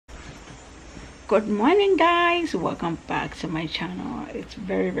Good morning, guys. Welcome back to my channel. It's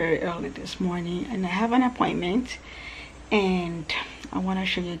very early this morning and I have an appointment, and I want to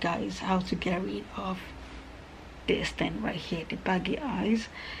show you guys how to get rid of this thing right here, the baggy eyes.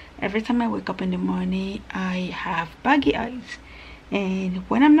 Every time I wake up in the morning I have baggy eyes, and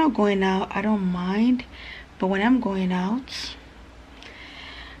when I'm not going out I don't mind, but when I'm going out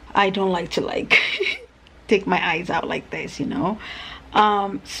I don't like to take my eyes out like this, you know.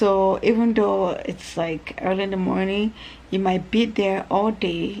 So even though it's like early in the morning, you might be there all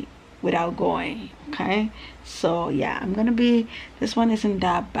day without going. Okay, so yeah, I'm gonna be, this one isn't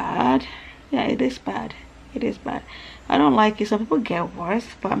that bad. Yeah, it is bad, it is bad. I don't like it. Some people get worse,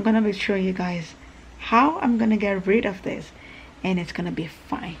 but I'm gonna be showing you guys how I'm gonna get rid of this, and it's gonna be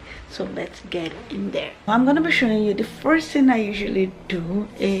fine. So let's get in there. I'm gonna be showing you, the first thing I usually do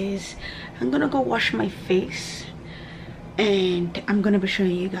is I'm gonna go wash my face, and I'm gonna be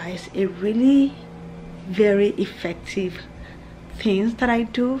showing you guys a really very effective things that I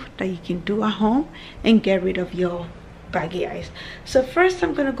do that you can do at home and get rid of your baggy eyes. So first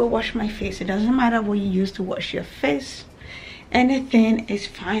I'm gonna go wash my face. It doesn't matter what you use to wash your face, anything is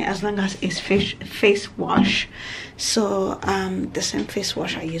fine as long as it's face wash. So the same face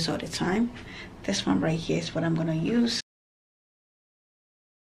wash I use all the time, this one right here is what I'm gonna use.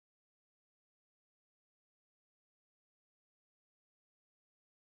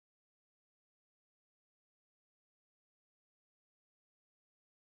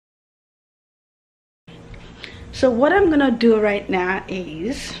 So what I'm gonna do right now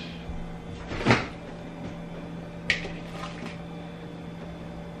is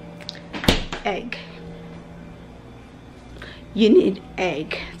egg. You need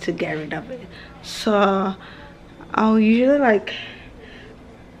egg to get rid of it. So I'll usually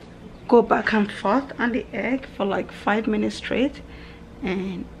go back and forth on the egg for like 5 minutes straight,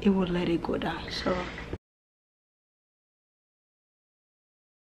 and it will let it go down.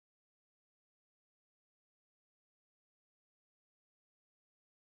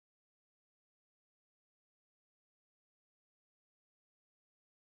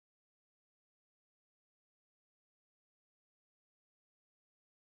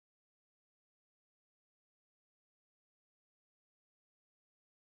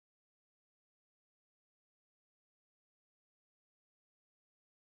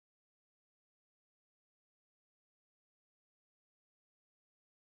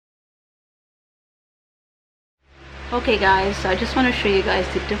 Okay guys, so I just want to show you guys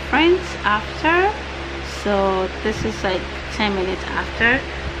the difference after. So this is like 10 minutes after.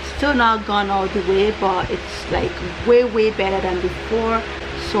 Still not gone all the way, but it's like way better than before.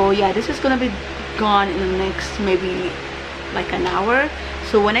 So yeah, this is gonna be gone in the next maybe like an hour.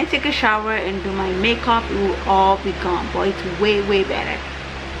 So when I take a shower and do my makeup, it will all be gone, but it's way better.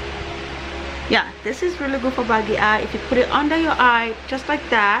 Yeah, this is really good for baggy eye. If you put it under your eye just like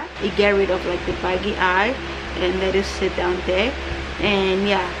that, you get rid of like the baggy eye, and let it sit down there. And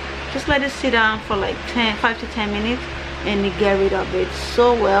yeah, just let it sit down for like 5 to 10 minutes and you get rid of it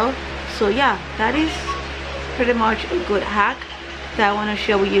so well. So yeah, that is pretty much a good hack that I want to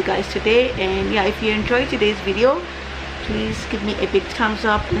share with you guys today. And yeah, if you enjoyed today's video, please give me a big thumbs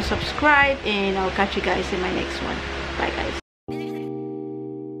up and subscribe, and I'll catch you guys in my next one. Bye guys.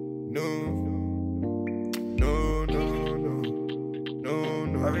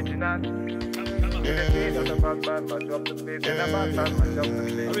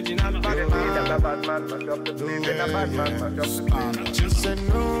 Just say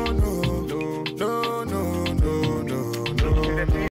no, no, no, no, no.